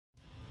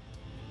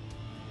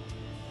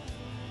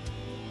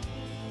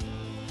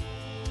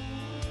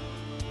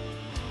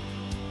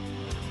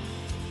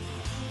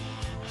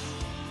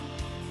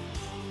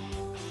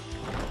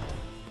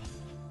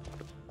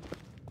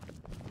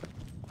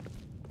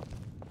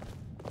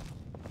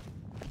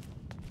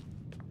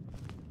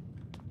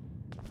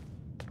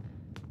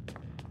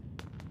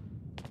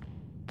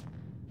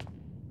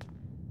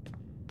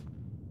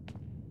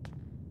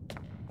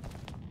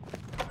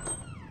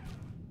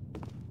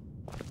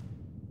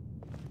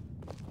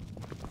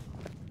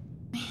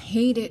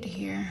hate it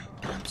here,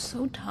 and I'm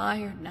so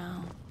tired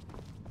now.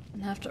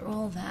 And after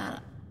all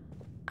that,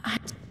 I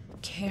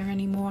don't care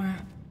anymore.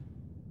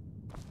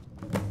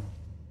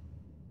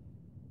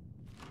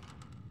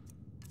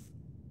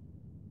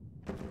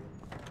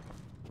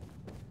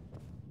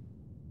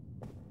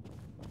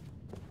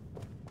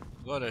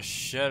 A lot of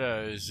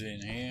shadows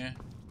in here.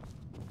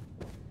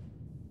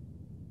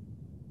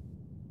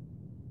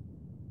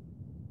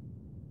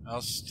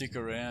 I'll stick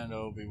around,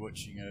 I'll be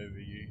watching over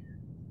you.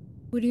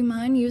 Would you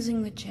mind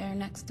using the chair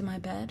next to my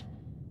bed?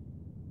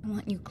 I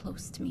want you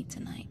close to me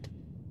tonight.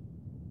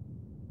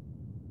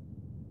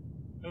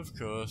 Of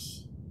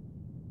course.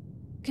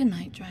 Good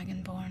night,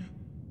 Dragonborn.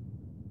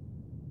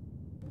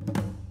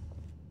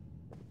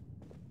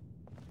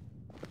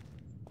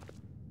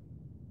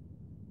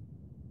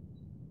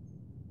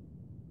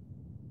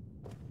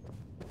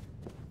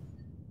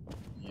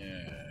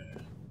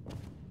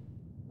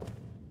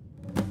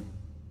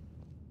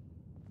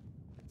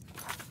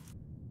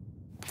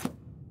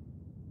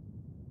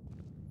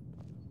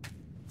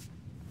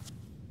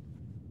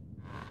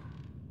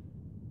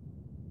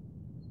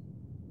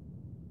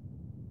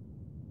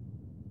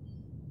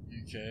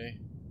 Okay,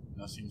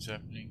 nothing's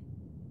happening.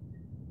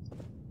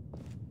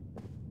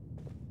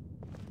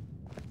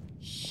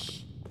 Shh,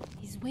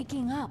 he's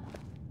waking up.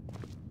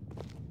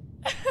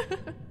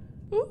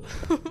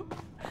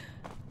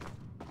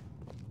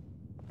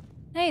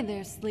 Hey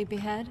there,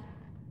 sleepyhead.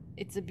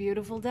 It's a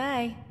beautiful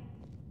day.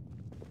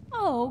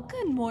 Oh,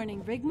 good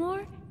morning,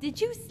 Rigmor.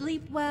 Did you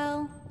sleep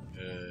well?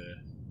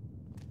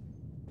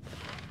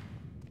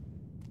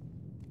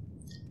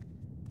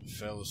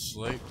 Fell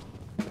asleep.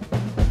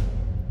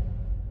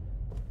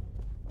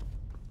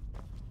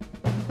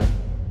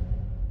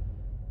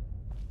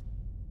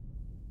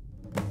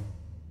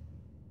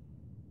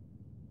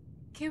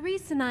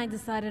 Carice and I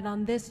decided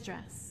on this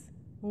dress.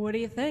 What do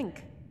you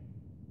think?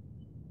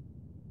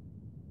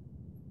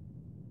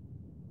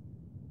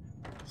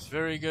 It's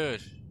very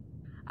good.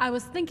 I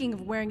was thinking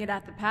of wearing it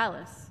at the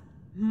palace.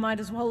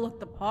 Might as well look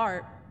the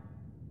part.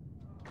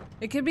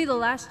 It could be the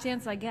last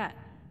chance I get.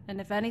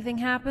 And if anything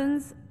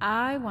happens,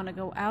 I want to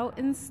go out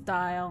in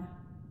style.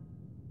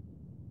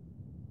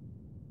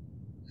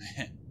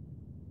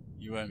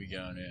 You won't be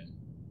going in.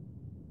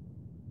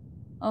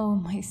 Oh,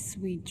 my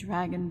sweet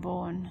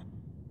Dragonborn.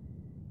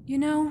 You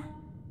know,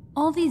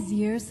 all these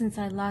years since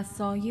I last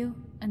saw you,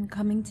 and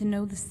coming to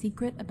know the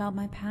secret about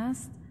my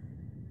past,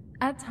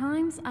 at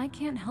times I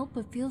can't help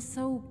but feel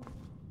so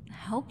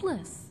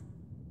helpless.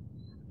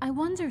 I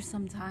wonder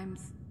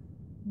sometimes,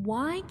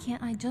 why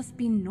can't I just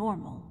be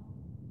normal?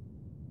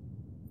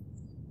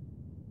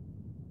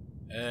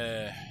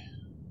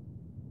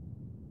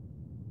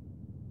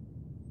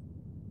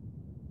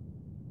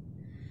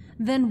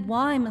 Then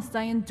why must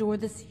I endure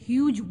this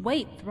huge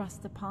weight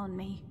thrust upon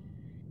me?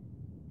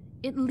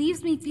 It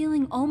leaves me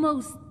feeling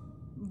almost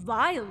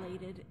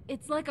violated.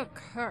 It's like a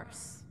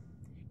curse.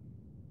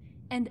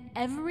 And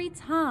every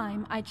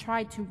time I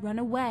try to run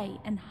away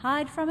and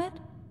hide from it,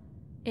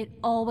 it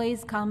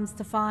always comes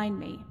to find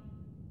me.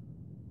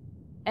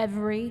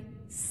 Every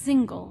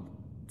single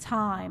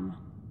time.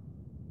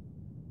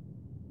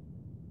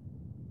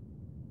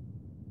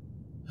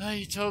 Oh,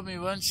 you told me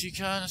once you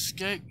can't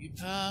escape your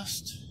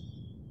past.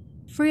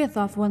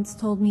 Friathoth once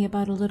told me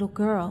about a little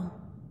girl,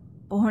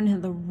 born in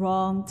the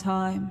wrong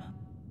time,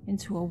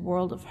 into a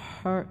world of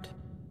hurt.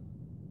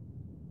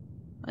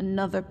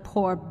 Another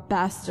poor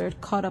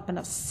bastard caught up in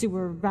a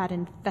sewer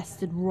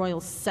rat-infested royal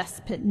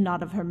cesspit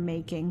not of her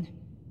making.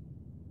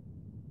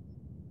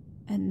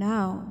 And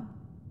now,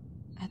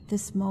 at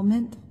this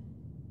moment,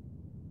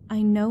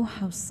 I know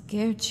how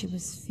scared she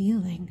was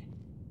feeling.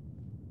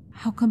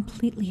 How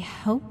completely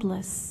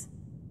helpless.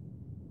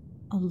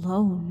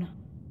 Alone.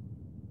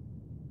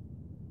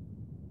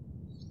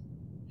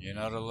 You're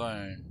not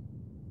alone.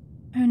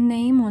 Her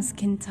name was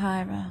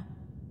Kintyra.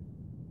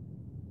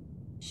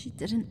 She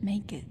didn't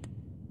make it.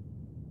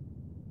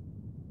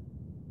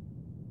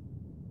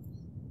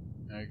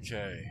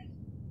 Okay.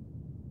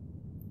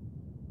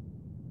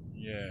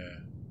 Yeah.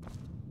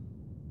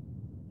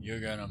 You're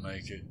gonna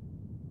make it.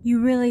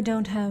 You really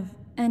don't have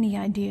any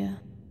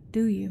idea,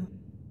 do you?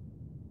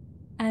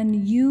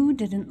 And you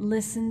didn't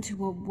listen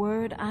to a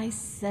word I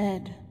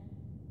said.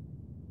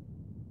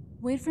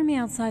 Wait for me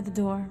outside the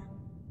door.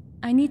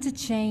 I need to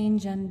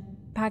change and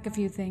pack a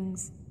few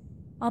things.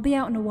 I'll be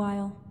out in a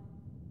while.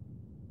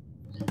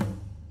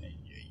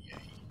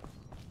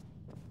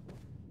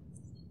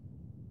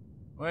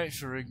 Wait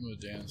for Rigmor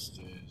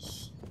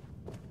downstairs.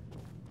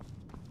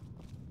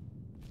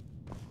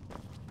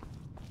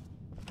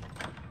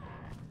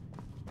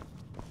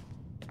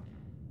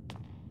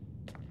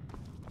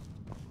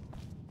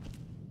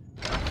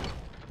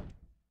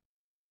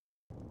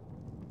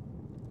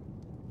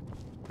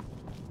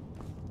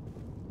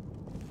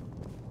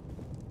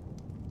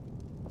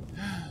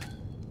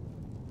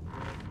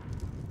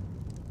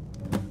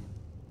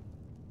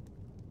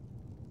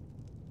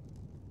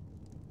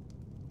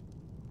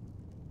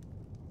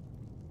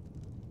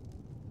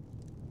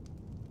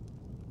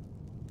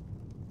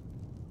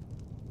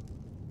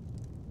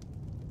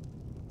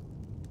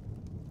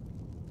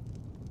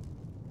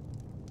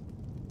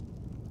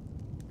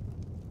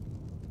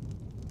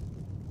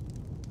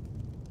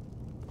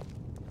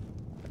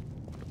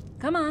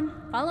 Come on,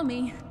 follow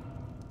me.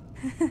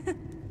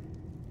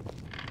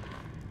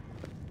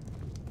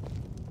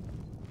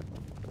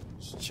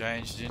 It's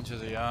changed into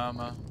the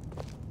armor.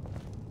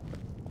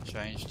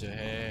 Changed her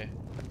hair.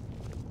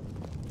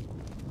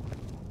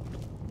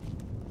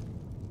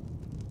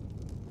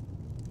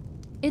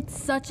 It's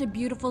such a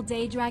beautiful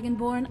day,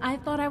 Dragonborn. I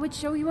thought I would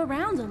show you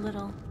around a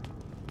little.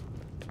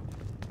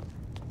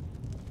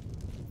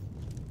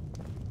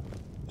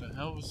 The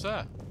hell was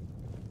that?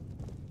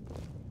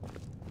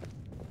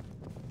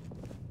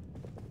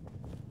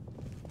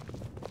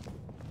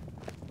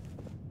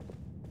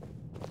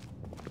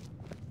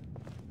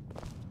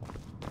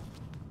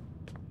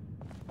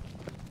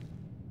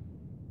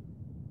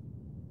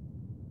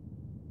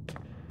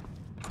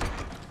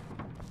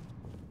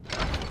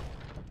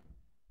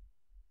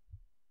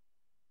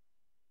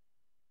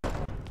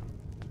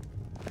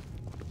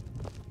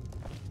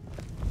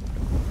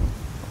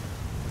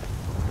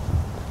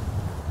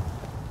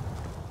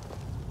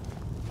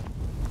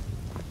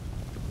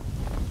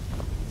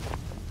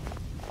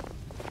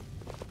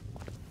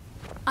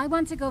 I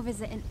want to go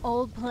visit an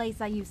old place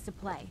I used to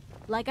play.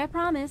 Like I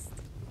promised,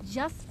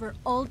 just for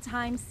old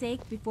time's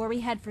sake before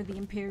we head for the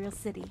Imperial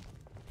City.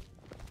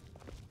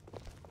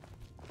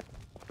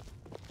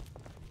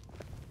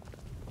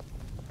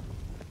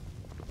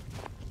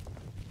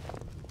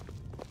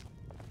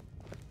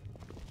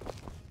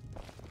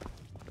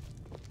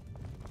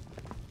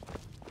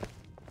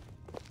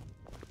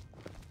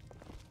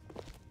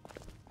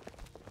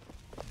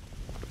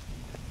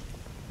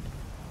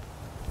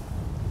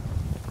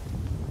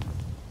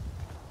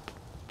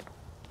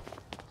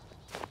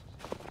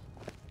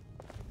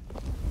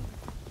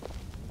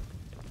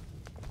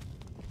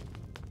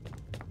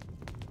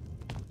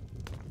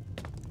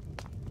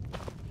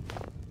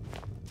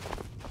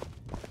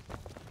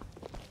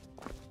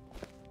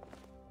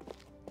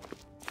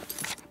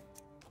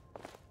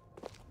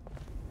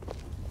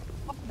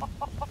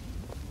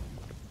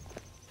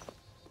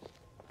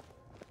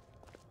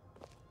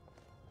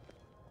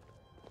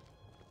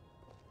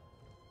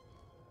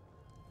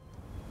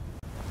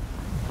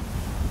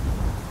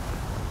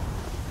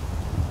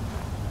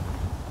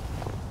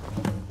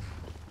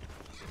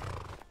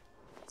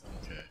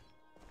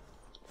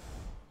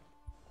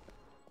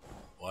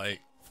 Wait.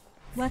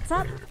 What's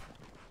up?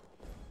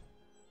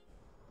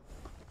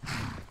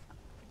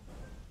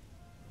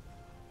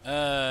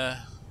 How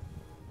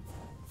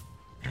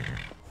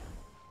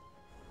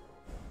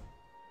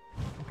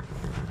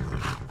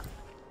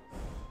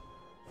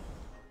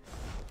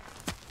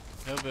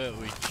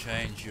about we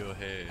change your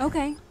hair?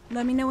 Okay,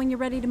 let me know when you're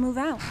ready to move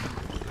out.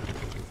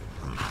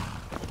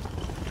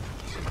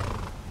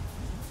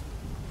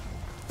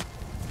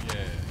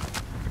 Yeah.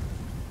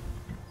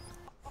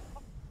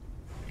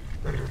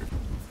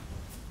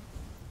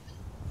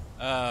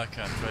 I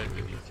can't trade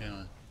with you, can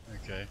I?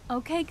 Okay.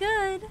 Okay,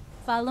 good.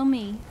 Follow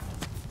me.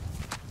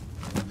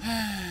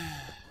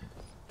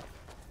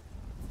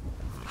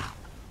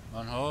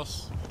 On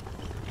horse?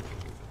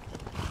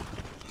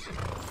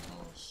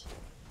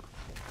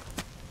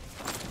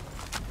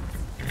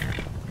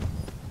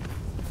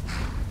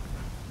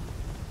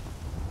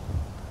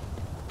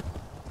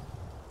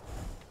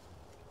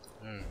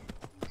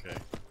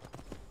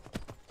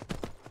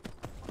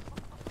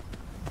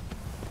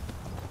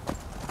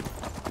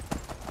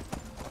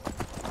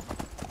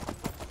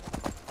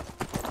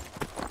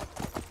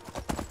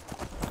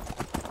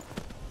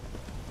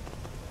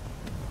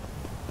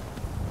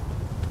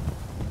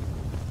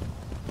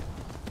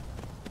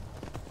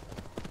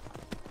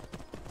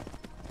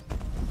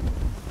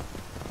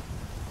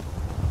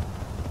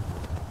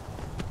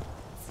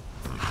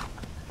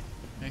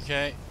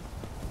 Okay.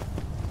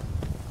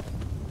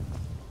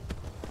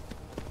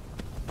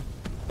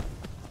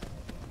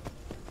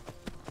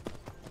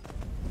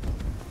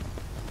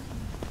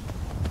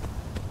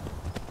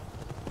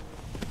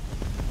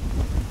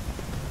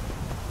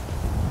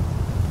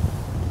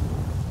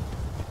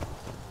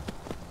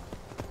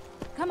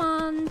 Come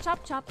on,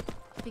 chop chop,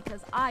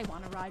 because I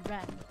want to ride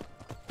Ren.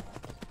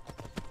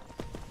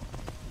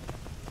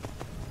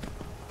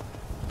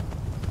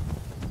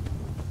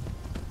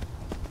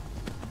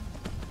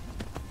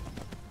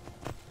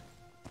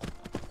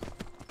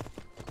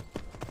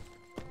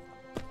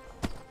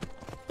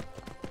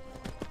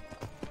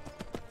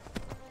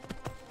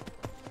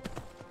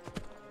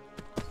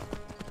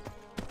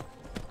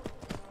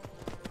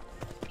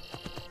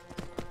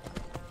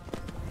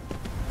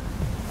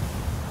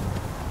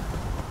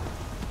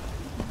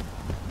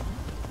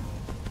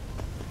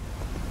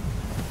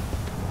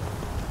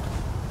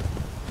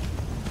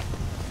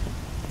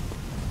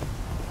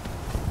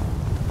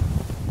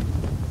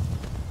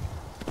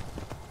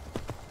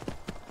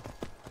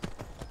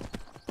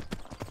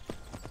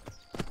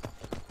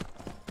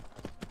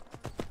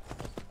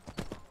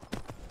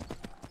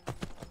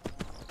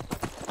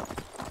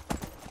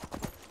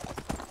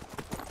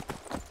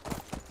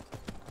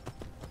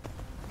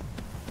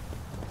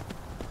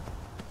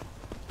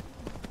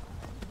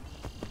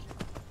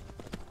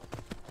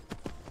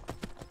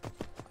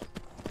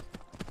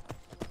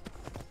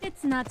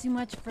 It's not too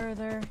much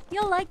further.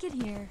 You'll like it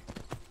here.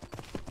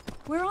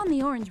 We're on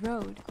the Orange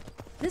Road.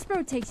 This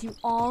road takes you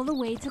all the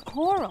way to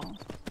Coral.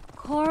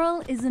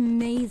 Coral is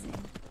amazing.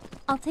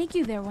 I'll take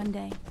you there one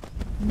day.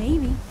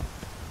 Maybe.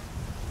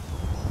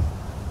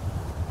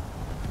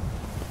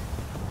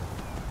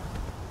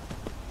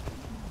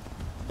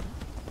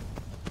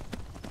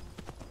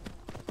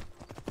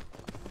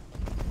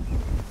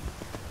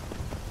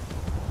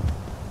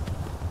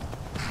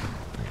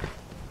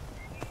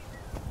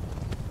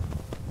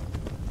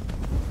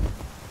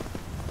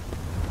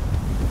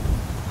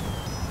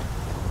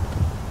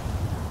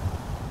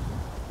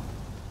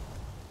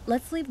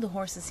 Let's leave the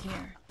horses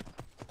here.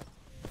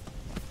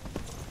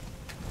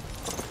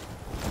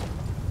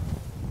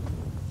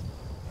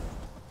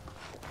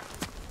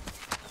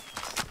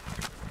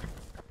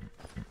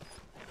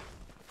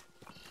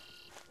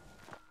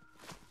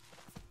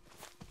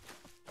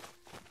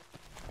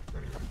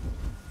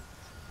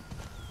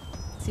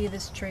 See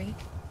this tree?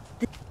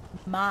 This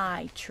is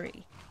my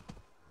tree.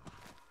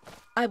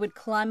 I would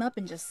climb up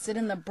and just sit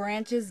in the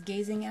branches,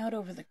 gazing out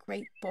over the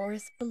great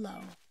forest below.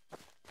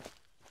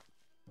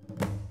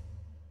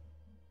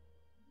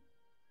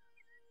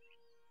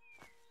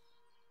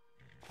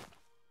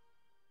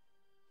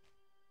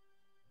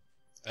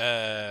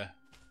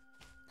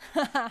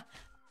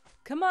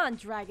 Come on,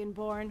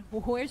 Dragonborn.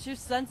 Where's your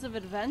sense of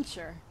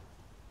adventure?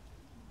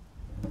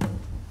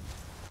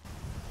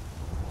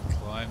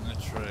 Climb the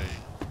tree.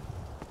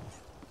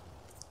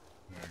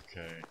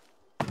 Okay.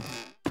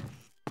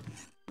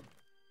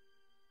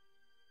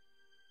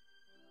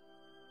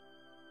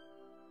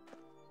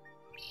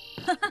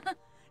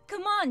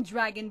 Come on,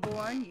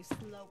 Dragonborn, you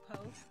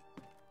slowpoke.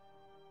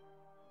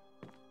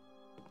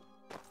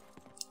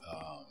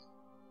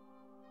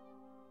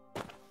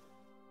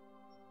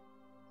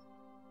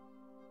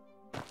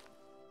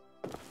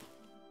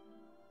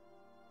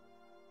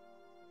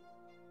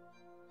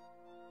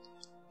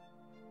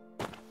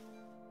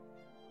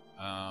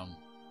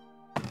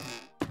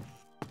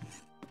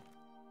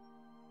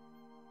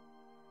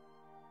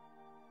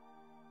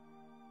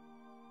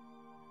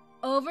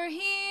 Over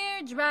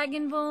here,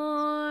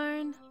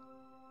 Dragonborn!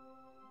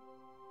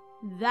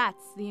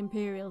 That's the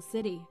Imperial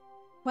City.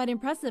 Quite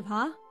impressive,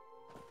 huh?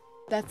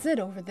 That's it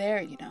over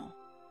there, you know.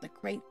 The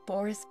great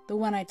forest, the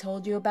one I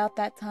told you about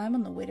that time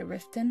on the way to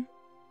Riften.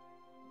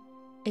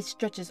 It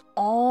stretches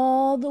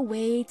all the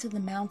way to the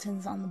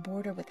mountains on the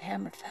border with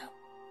Hammerfell.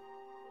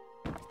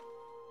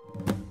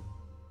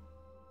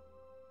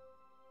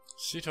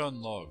 Sit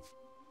on log.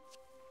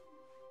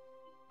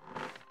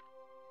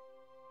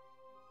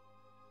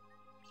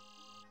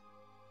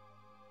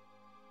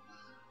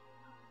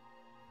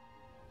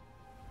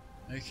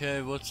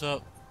 Okay, what's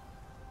up?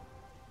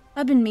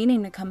 I've been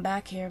meaning to come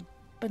back here,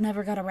 but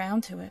never got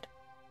around to it.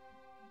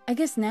 I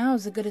guess now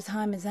is as good a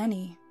time as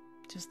any,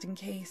 just in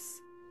case.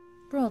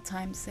 For old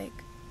time's sake.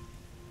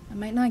 I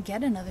might not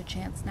get another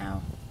chance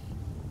now.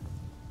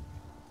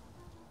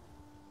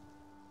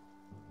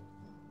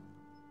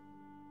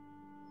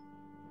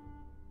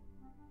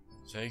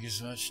 Take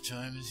as much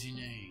time as you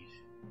need.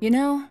 You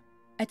know,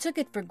 I took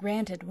it for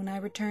granted when I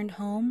returned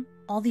home,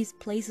 all these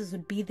places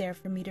would be there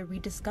for me to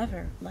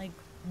rediscover, like,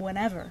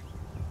 whenever.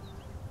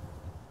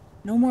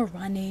 No more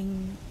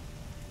running,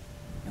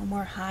 no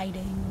more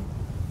hiding.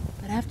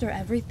 But after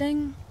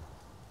everything,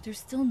 there's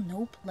still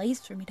no place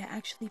for me to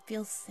actually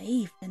feel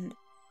safe and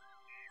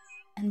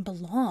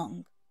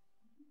belong.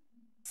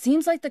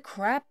 Seems like the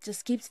crap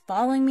just keeps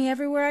following me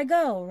everywhere I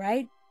go,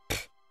 right?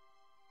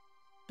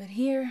 But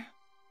here,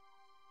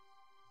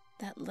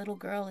 that little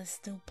girl is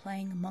still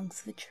playing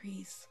amongst the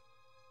trees.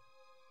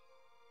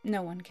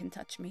 No one can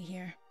touch me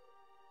here.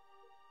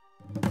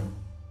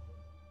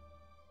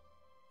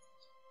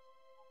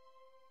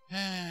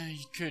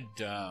 You could,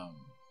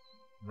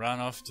 run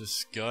off to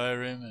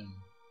Skyrim and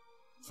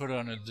put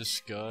on a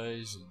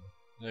disguise and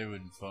they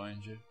wouldn't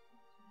find you.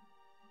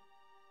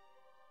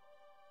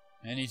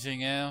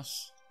 Anything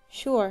else?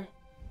 Sure.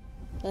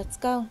 Let's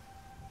go.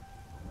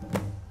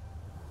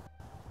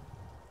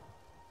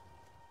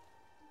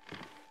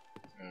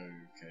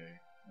 Okay.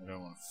 I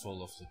don't want to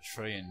fall off the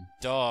tree and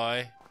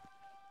die.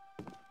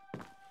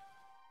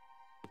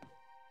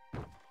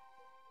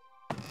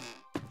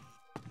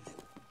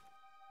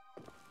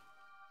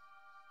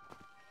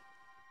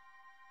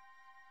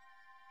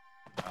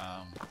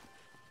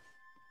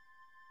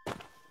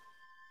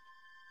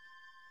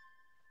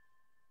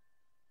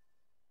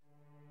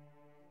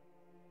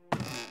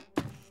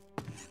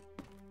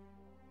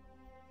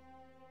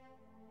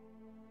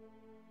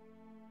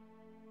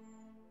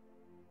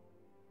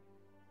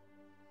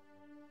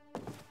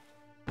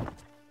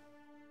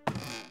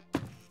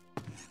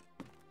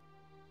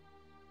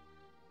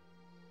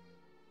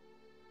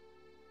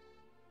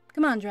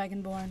 Come on,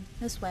 Dragonborn.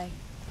 This way.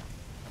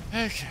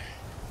 Okay.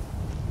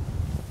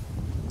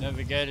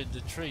 Navigated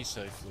the tree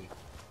safely.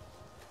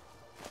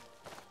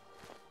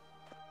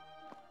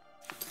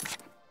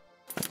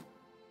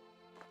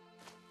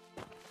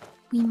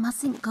 We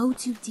mustn't go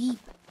too deep.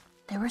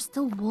 There are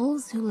still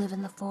wolves who live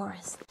in the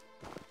forest,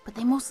 but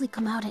they mostly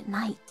come out at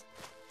night.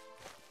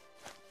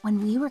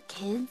 When we were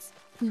kids,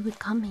 we would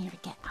come here to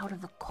get out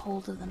of the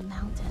cold of the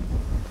mountain.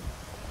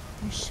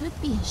 There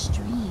should be a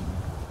stream.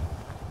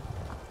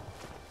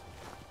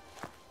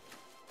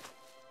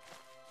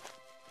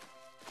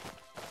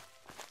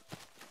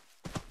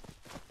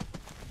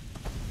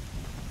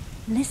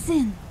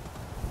 Listen!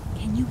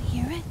 Can you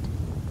hear it?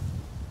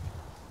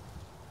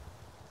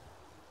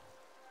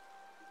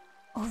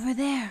 Over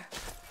there.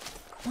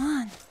 Come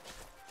on.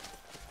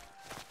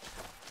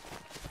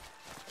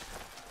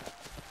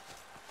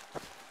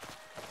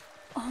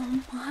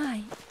 Oh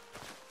my.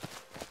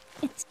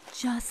 It's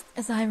just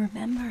as I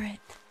remember it.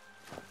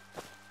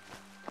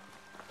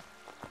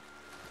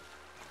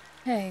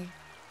 Hey,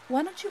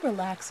 why don't you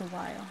relax a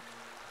while?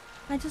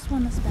 I just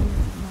want to spend a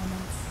few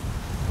moments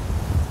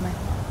with my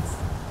thoughts.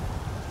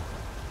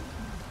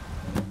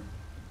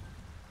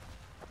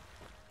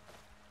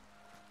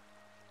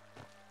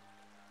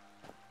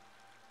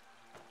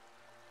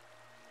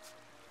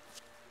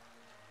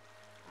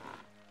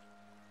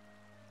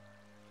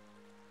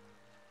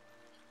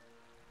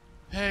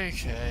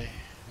 Okay,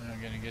 we're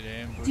not gonna get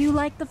ambushed. Do you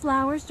like the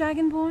flowers,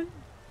 Dragonborn?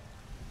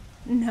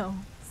 No,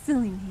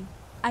 silly me.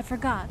 I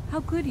forgot.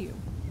 How could you?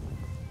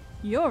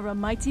 You're a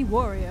mighty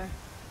warrior.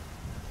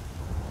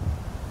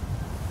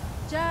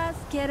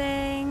 Just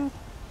kidding.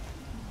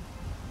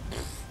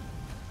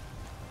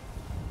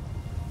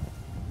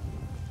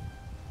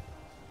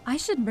 I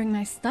should bring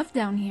my stuff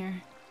down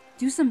here.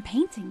 Do some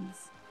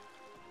paintings.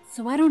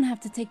 So I don't have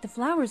to take the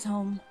flowers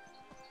home.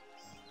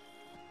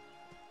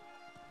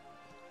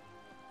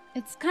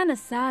 It's kind of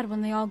sad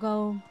when they all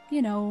go,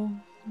 you know,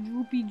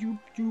 droopy droop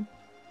droop.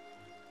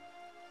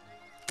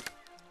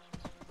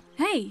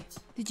 Hey,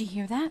 did you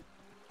hear that?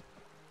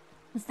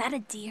 Was that a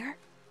deer?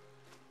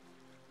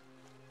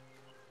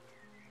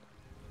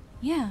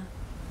 Yeah,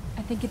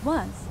 I think it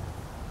was.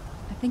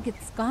 I think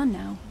it's gone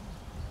now.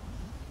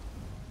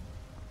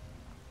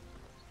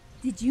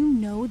 Did you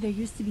know there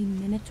used to be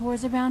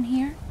minotaurs around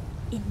here?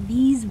 In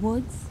these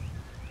woods?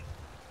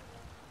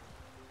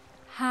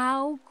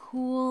 How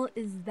cool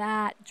is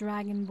that,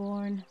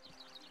 Dragonborn?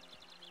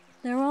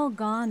 They're all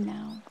gone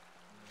now.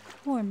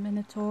 Poor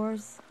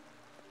minotaurs.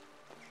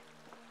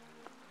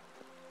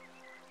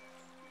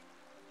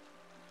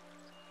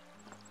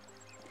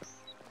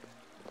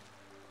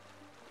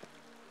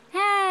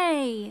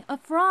 Hey, a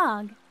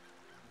frog.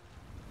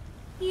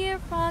 Here,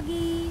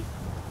 Froggy.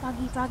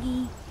 Froggy,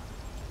 Froggy.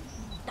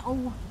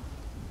 Oh.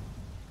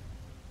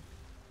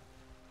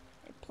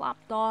 It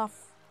plopped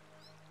off.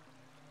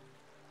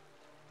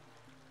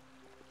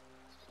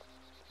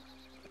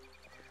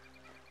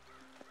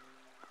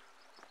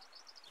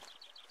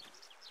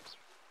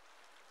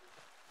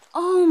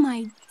 Oh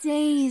my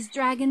days,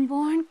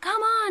 Dragonborn.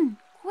 Come on,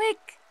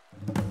 quick.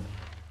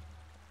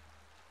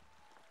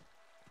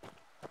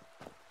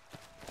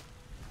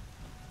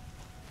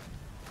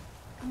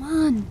 Come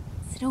on,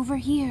 sit over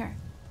here,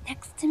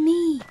 next to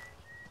me.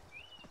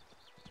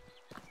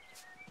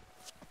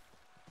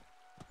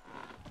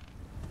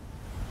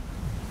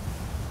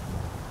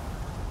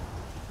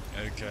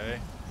 Okay.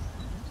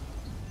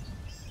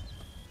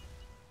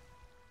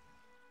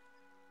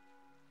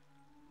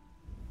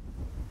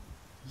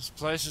 This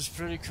place is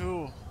pretty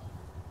cool.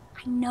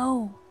 I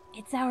know.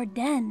 It's our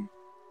den.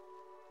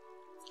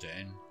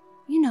 Den?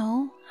 You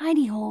know,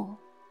 hidey hole.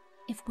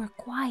 If we're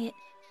quiet,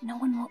 no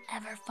one will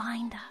ever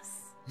find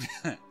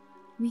us.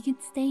 We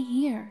could stay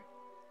here,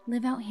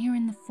 live out here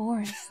in the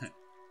forest,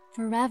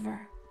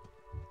 forever.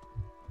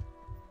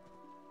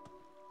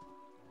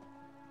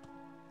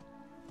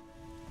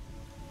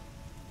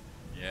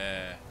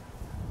 Yeah.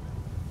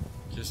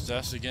 Just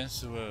us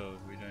against the world.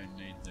 We don't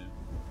need them.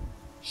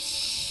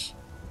 Shh.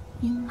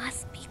 You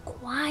must be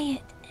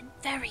quiet and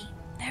very,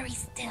 very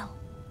still.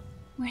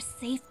 We're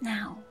safe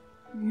now.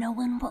 No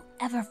one will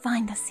ever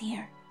find us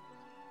here.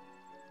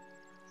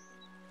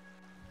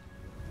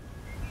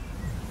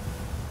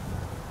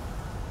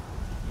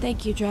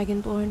 Thank you,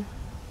 Dragonborn.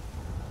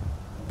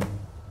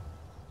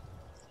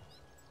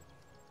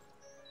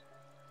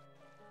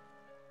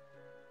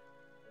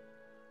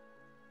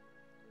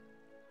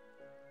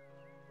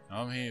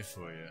 I'm here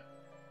for you.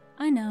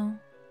 I know.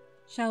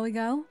 Shall we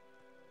go?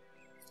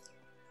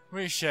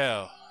 We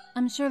shall.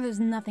 I'm sure there's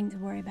nothing to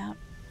worry about.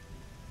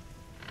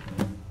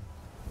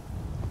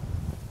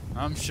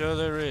 I'm sure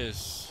there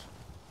is.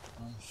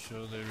 I'm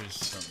sure there is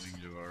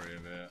something to worry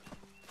about.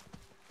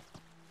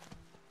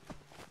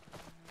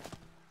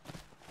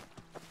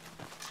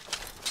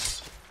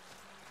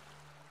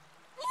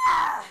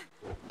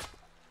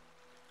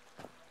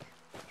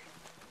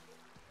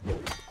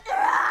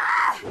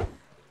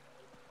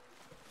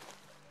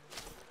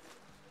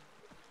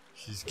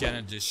 She's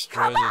gonna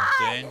destroy the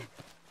den.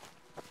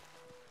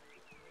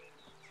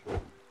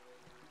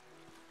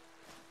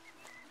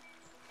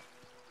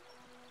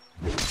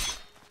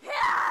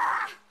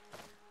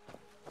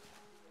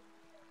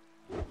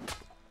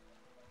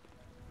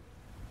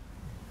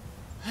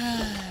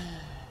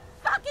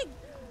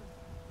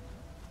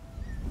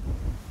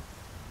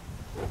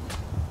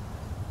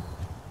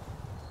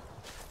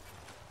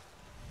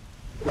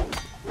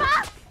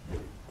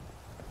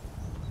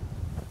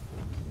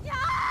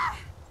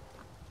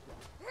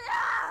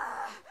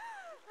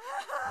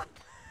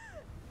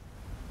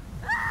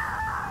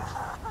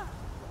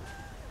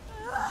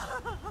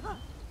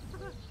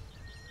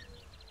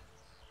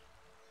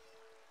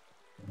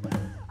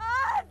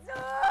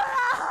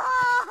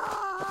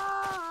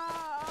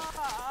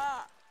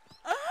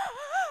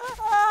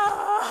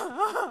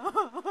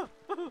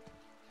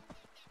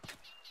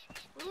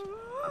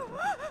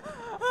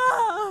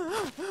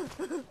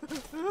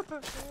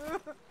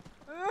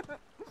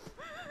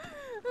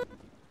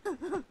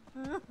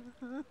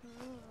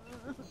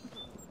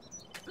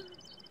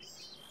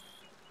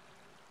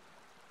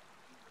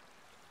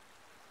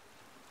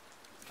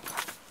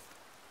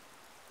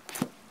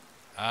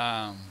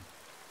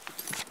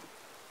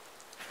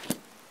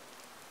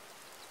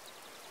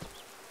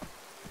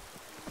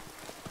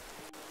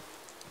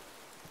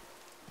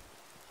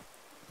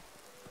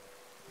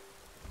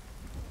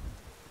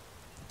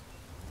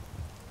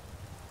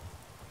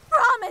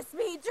 Promise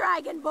me,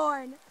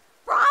 Dragonborn!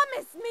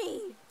 Promise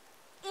me!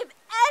 If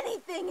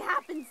anything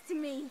happens to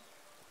me,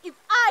 if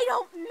I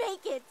don't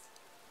make it,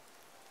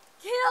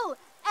 kill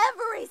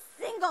every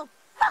single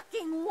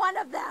fucking one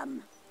of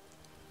them!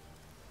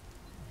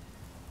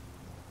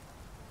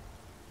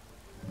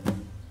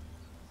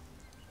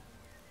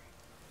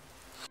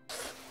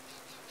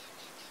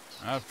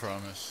 I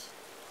promise.